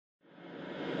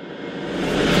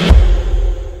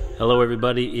Hello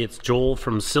everybody, it's Joel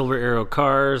from Silver Arrow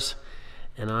Cars,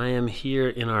 and I am here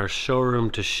in our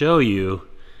showroom to show you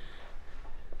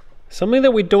something that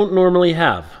we don't normally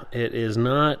have. It is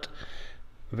not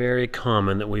very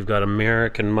common that we've got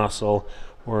American muscle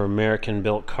or American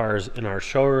built cars in our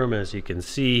showroom. As you can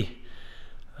see,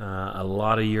 a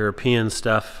lot of European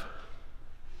stuff,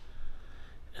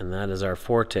 and that is our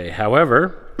forte.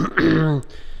 However,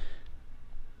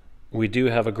 we do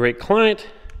have a great client,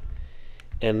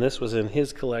 and this was in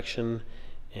his collection,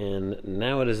 and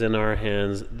now it is in our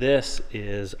hands. This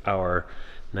is our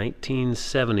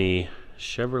 1970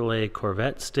 Chevrolet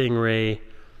Corvette Stingray.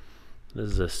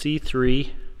 This is a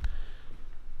C3,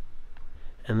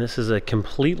 and this is a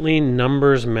completely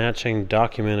numbers matching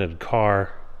documented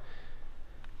car,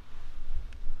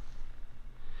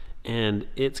 and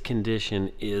its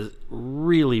condition is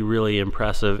really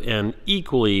impressive, and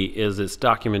equally is its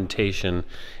documentation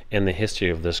and the history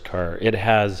of this car. It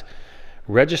has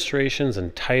registrations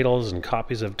and titles and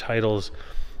copies of titles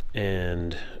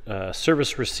and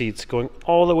service receipts going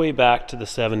all the way back to the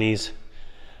 70s.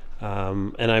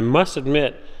 And I must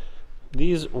admit,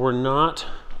 these were not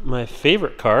my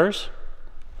favorite cars,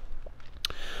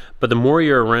 but the more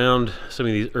you're around some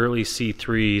of these early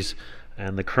C3s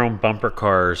and the chrome bumper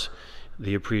cars,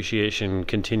 the appreciation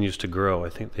continues to grow. I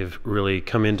think they've really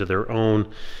come into their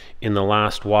own in the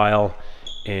last while.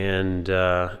 And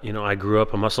you know, I grew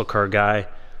up a muscle car guy,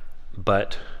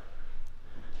 but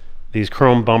these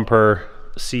chrome bumper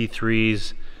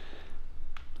C3s,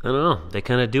 I don't know, they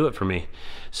kind of do it for me.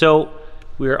 So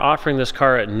we are offering this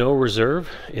car at no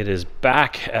reserve. It is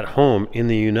back at home in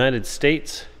the United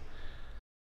States.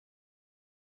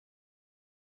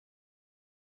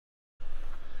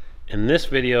 And this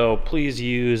video, please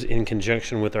use in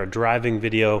conjunction with our driving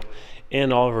video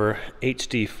and all of our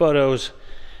HD photos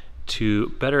to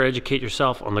better educate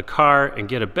yourself on the car and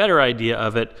get a better idea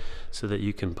of it, so that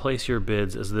you can place your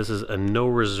bids, as this is a no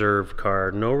reserve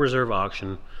car, no reserve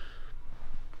auction.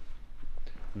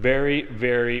 Very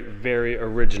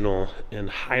original and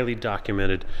highly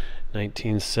documented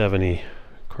 1970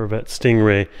 Corvette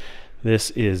Stingray. This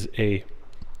is a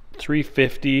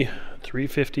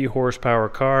 350 horsepower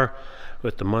car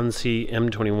with the Muncie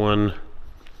M21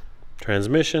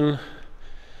 transmission.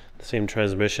 The same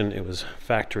transmission it was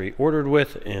factory ordered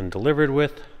with and delivered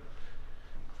with.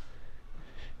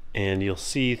 And you'll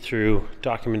see through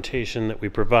documentation that we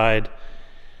provide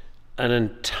a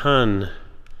ton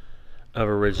of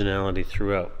originality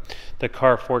throughout. The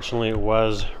car, fortunately,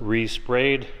 was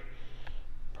resprayed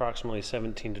approximately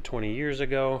 17 to 20 years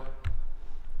ago,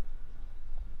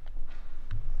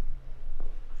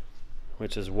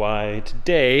 which is why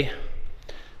today,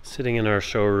 sitting in our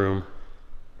showroom,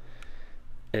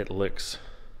 it looks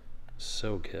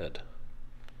so good.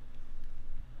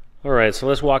 All right, so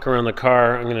let's walk around the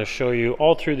car. I'm going to show you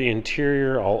all through the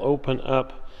interior. I'll open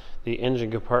up the engine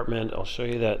compartment. I'll show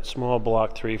you that small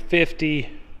block 350.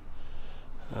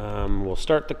 We'll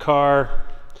start the car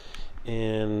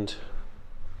and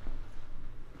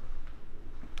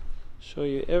show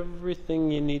you everything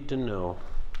you need to know.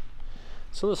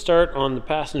 So let's start on the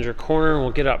passenger corner.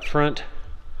 We'll get up front.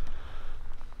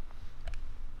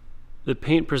 The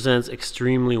paint presents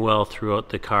extremely well throughout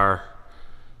the car,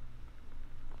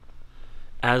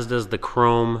 as does the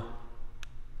chrome.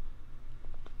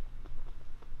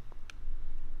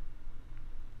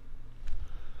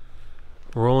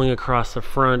 Rolling across the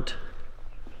front,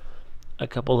 a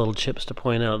couple little chips to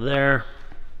point out there.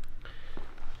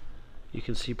 You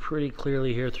can see pretty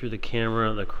clearly here through the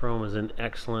camera, the chrome is in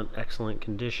excellent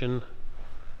condition.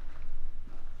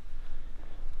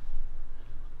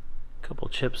 Couple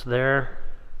chips there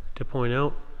to point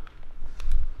out.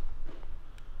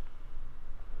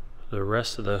 The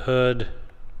rest of the hood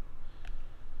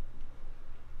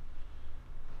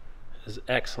is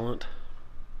excellent.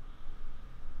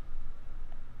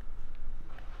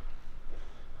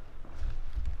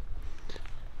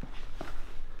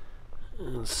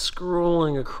 And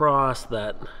scrolling across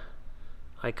that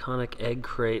iconic egg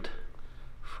crate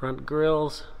front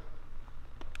grills,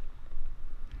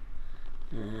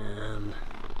 and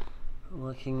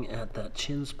looking at that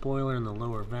chin spoiler in the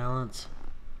lower valance.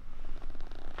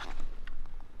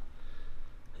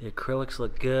 The acrylics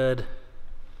look good,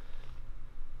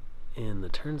 and the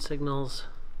turn signals.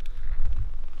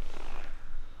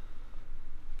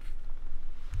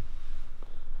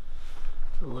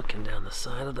 Looking down the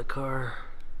side of the car.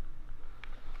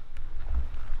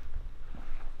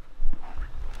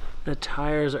 The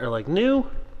tires are like new.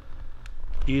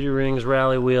 Beauty rings,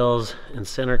 rally wheels, and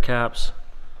center caps,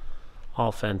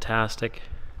 all fantastic.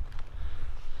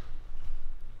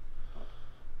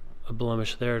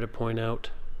 blemish there to point out.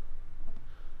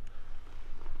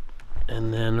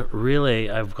 And then really,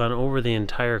 I've gone over the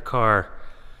entire car.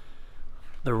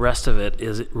 The rest of it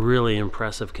is really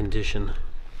impressive condition.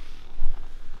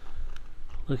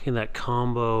 Looking at that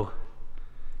combo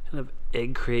kind of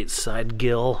egg crate side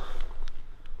gill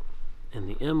and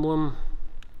the emblem.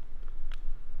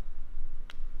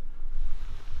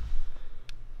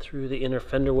 Through the inner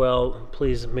fender well,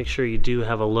 please make sure you do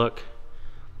have a look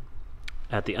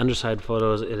at the underside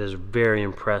photos. It is very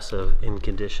impressive in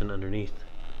condition underneath.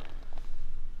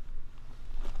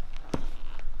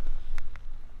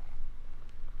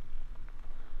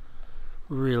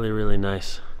 Really, really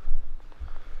nice.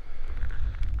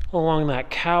 Along that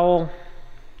cowl,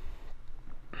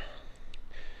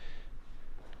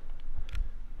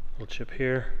 little chip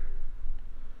here.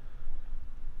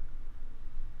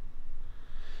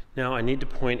 Now I need to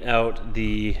point out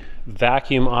the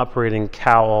vacuum operating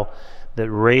cowl that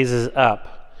raises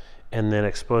up and then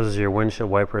exposes your windshield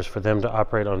wipers for them to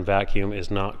operate on vacuum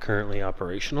is not currently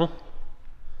operational.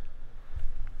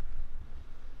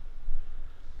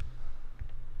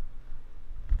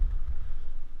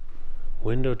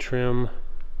 Window trim,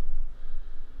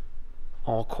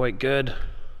 all quite good.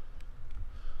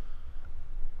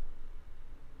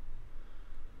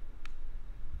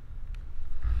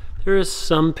 There is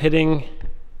some pitting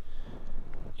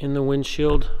in the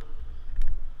windshield,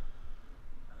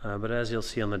 but as you'll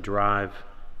see on the drive,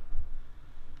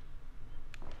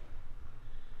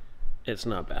 it's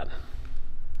not bad.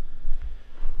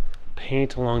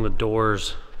 Paint along the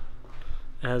doors,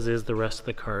 as is the rest of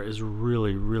the car, is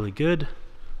really, really good.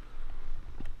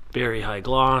 Very high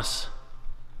gloss.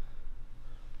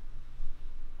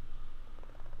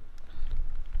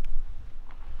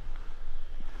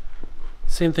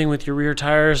 Same thing with your rear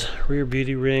tires, rear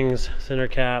beauty rings, center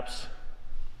caps.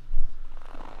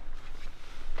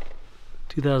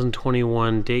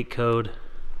 2021 date code.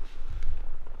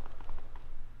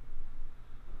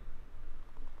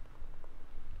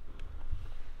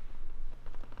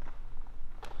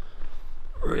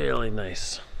 Really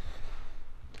nice.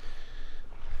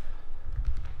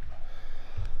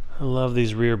 I love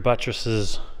these rear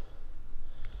buttresses.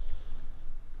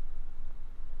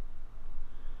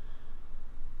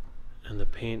 And the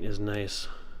paint is nice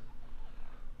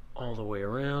all the way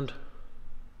around.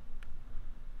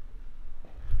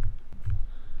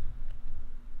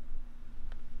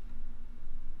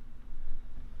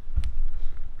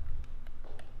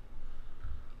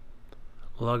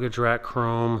 Luggage rack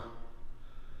chrome.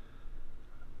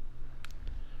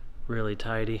 Really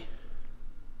tidy.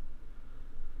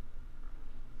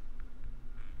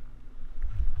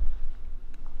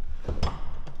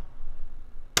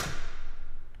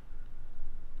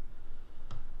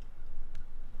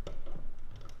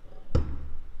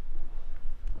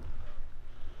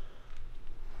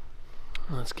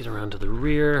 Let's get around to the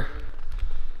rear.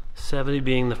 70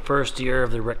 being the first year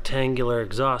of the rectangular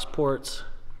exhaust ports.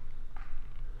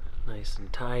 Nice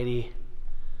and tidy.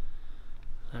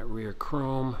 That rear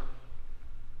chrome.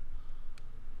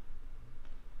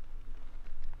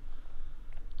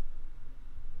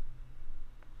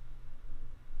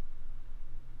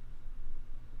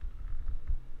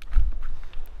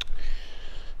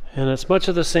 And it's much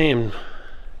of the same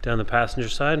down the passenger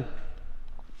side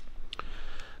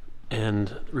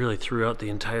and really throughout the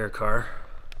entire car.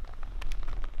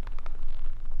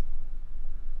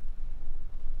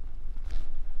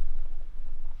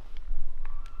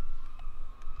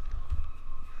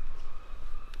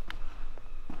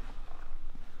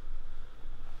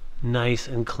 Nice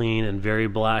and clean and very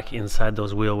black inside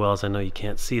those wheel wells. I know you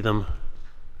can't see them.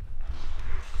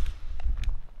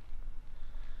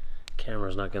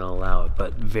 Camera's not going to allow it,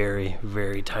 but very,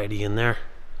 very tidy in there.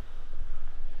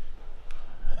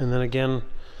 And then again,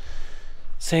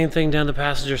 same thing down the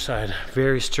passenger side.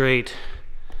 Very straight.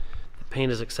 The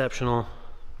paint is exceptional.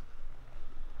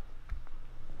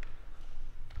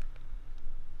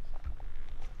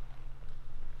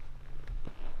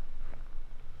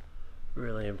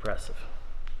 Really impressive.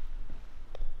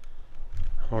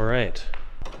 All right.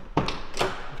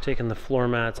 I've taken the floor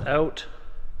mats out.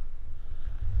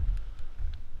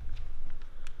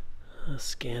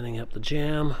 Scanning up the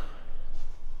jam.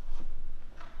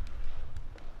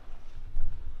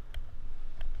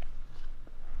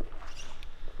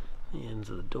 The ends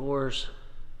of the doors.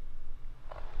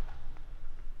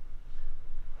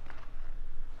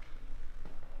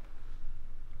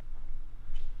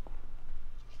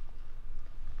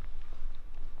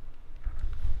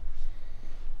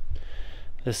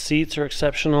 The seats are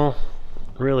exceptional.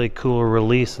 Really cool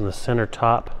release in the center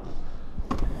top.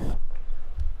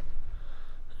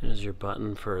 There's There's your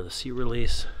button for the seat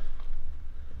release.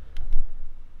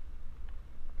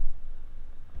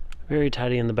 Very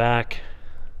tidy in the back.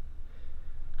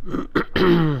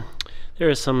 There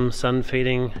is some sun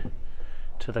fading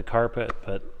to the carpet,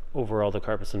 but overall the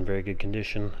carpet's in very good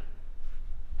condition.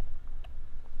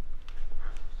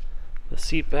 The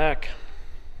seat back.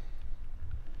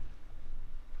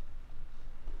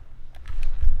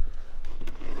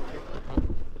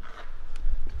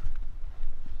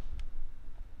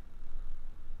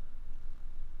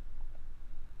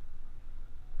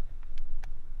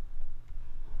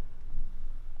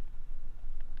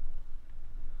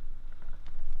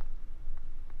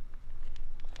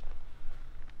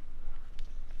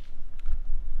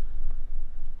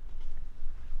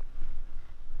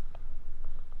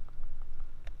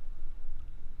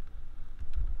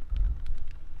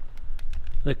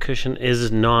 The cushion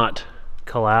is not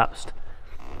collapsed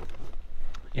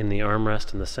in the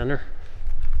armrest in the center.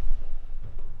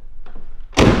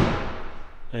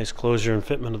 Nice closure and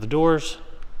fitment of the doors.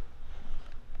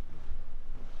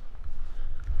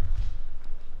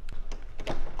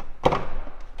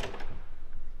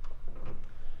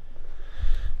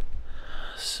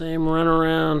 Same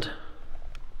runaround.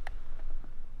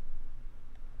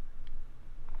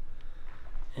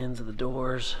 Ends of the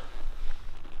doors.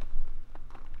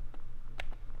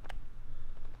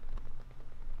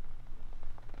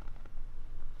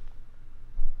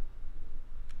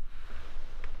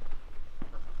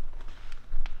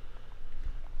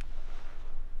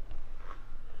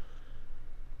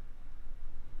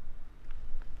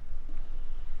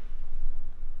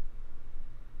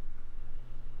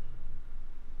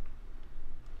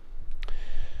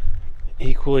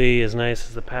 Equally as nice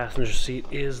as the passenger seat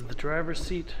is the driver's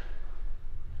seat.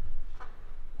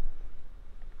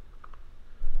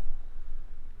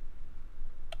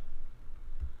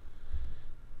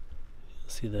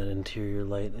 See that interior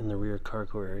light in the rear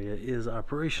cargo area is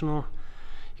operational.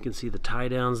 You can see the tie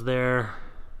downs there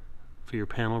for your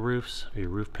panel roofs, or your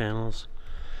roof panels.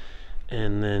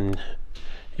 And then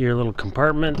your little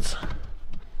compartments.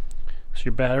 So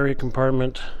your battery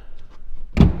compartment.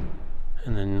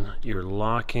 And then your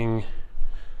locking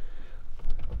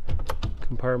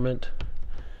compartment.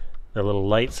 The little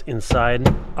lights inside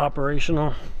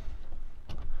operational.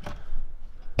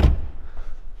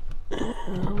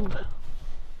 And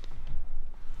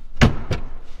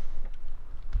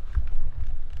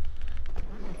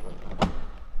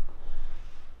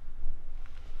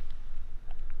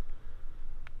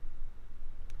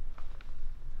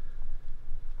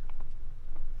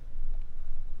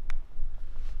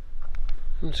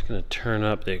I'm just going to turn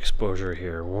up the exposure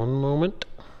here. One moment.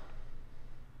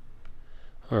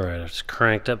 Alright, I've just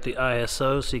cranked up the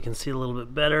ISO so you can see a little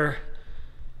bit better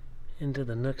into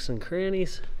the nooks and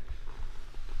crannies.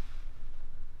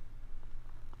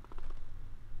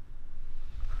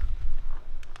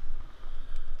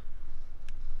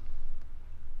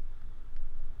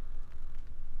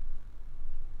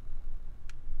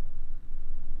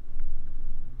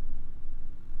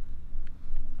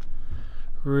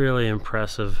 Really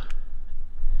impressive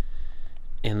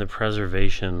in the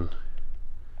preservation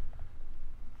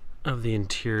of the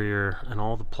interior and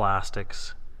all the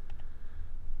plastics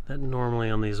that normally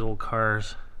on these old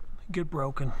cars get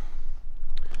broken.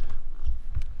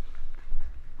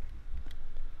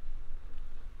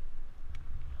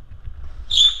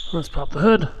 Let's pop the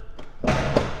hood.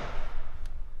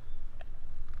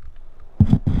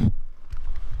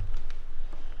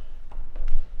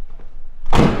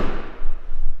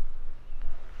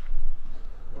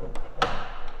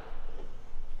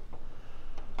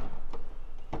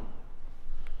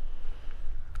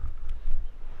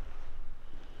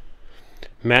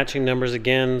 Matching numbers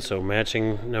again, so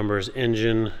matching numbers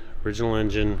engine,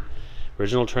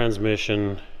 original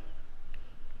transmission,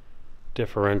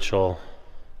 differential,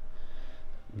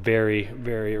 very,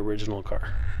 very original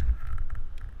car.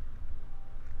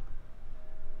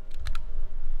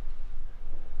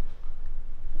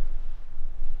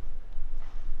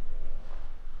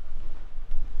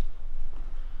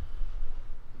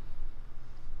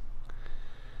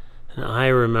 And I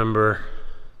remember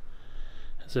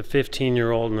as a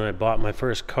 15-year-old, and I bought my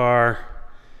first car.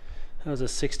 That was a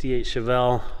 68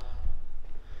 Chevelle.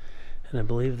 And I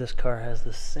believe this car has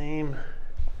the same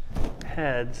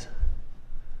heads.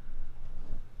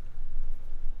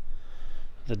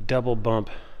 The double bump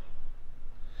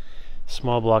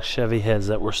small block Chevy heads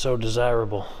that were so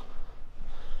desirable.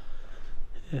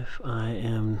 If I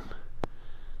am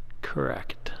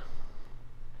correct.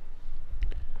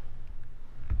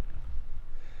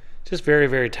 Just very,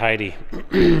 very tidy.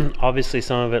 Obviously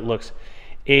some of it looks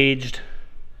aged,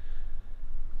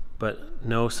 but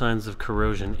no signs of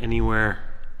corrosion anywhere.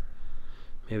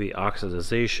 Maybe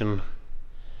oxidization,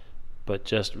 but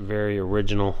just very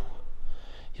original.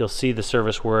 You'll see the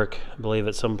service work, I believe,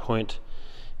 at some point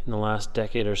in the last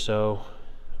decade or so,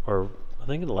 or I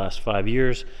think in the last 5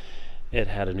 years. It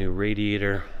had a new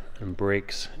radiator and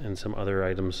brakes and some other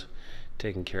items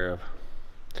taken care of.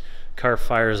 Car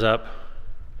fires up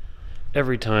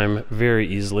every time very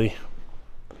easily.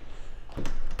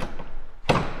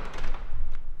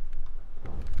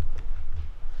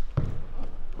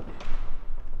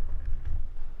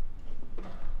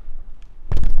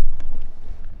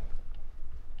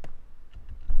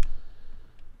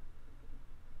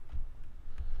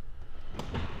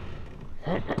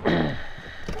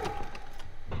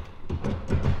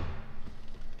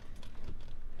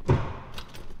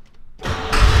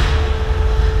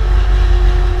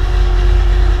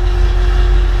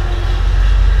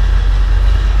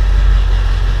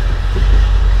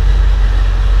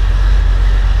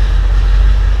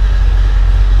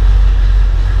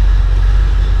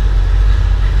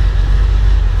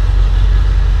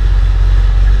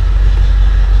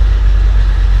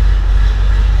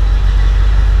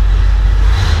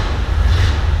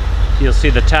 You'll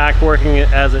see the tack working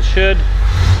as it should.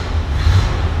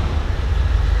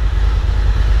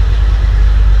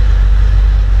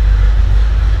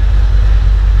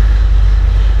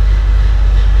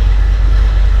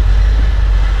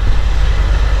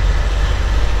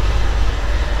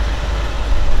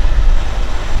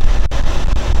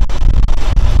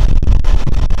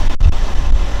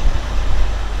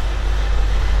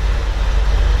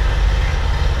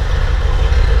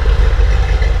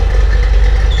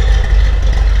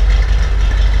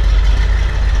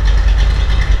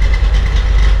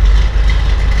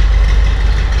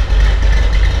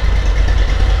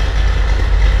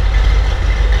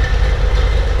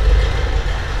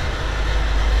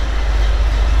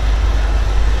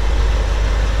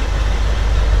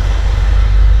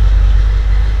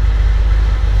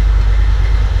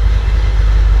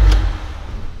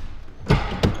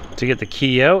 To get the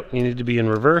key out, you need to be in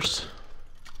reverse.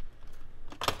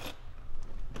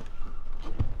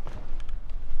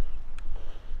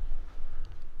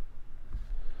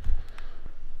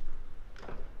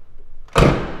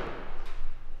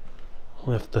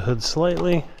 Lift the hood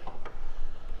slightly.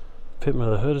 Fitment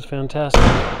of the hood is fantastic.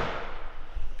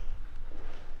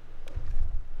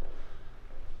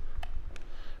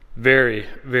 Very,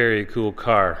 very cool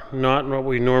car. Not what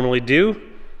we normally do,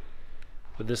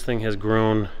 but this thing has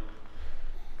grown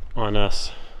on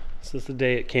us since the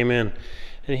day it came in.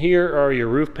 And here are your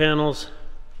roof panels.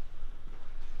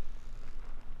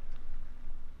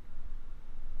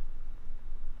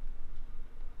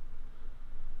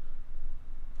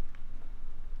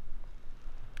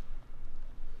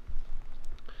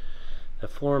 The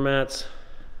floor mats,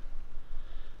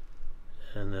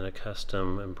 and then a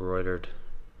custom embroidered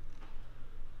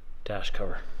dash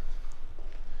cover.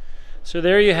 So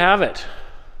there you have it.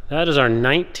 That is our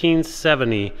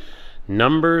 1970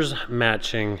 numbers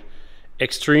matching,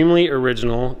 extremely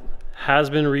original, has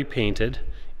been repainted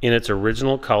in its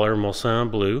original color,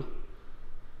 Mulsanne blue,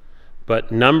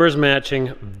 but numbers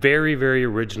matching, very, very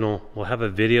original. We'll have a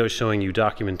video showing you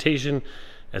documentation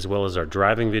as well as our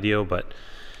driving video, but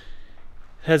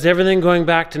has everything going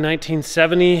back to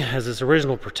 1970, has this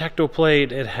original Protecto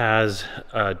plate, it has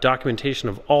documentation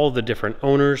of all the different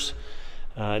owners.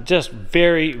 Just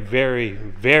very, very,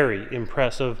 very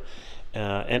impressive.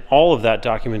 And all of that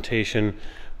documentation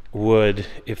would,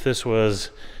 if this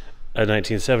was a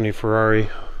 1970 Ferrari,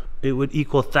 it would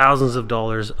equal thousands of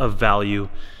dollars of value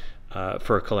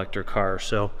for a collector car.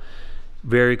 So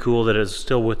very cool that it's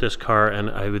still with this car,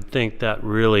 and I would think that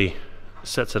really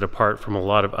sets it apart from a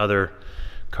lot of other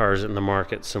cars in the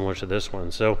market similar to this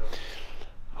one. So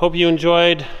hope you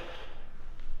enjoyed.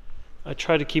 I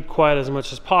try to keep quiet as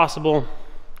much as possible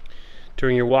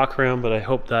during your walk around, but I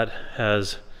hope that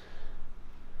has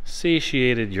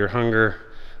satiated your hunger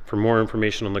for more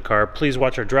information on the car. Please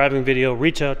watch our driving video.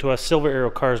 Reach out to us,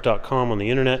 silverarrowcars.com on the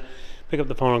internet. Pick up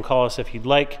the phone and call us if you'd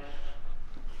like.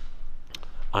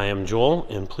 I am Joel,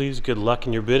 and please, good luck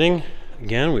in your bidding.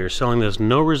 Again, we are selling this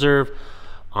no reserve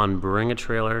on Bring a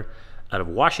Trailer out of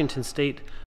Washington State.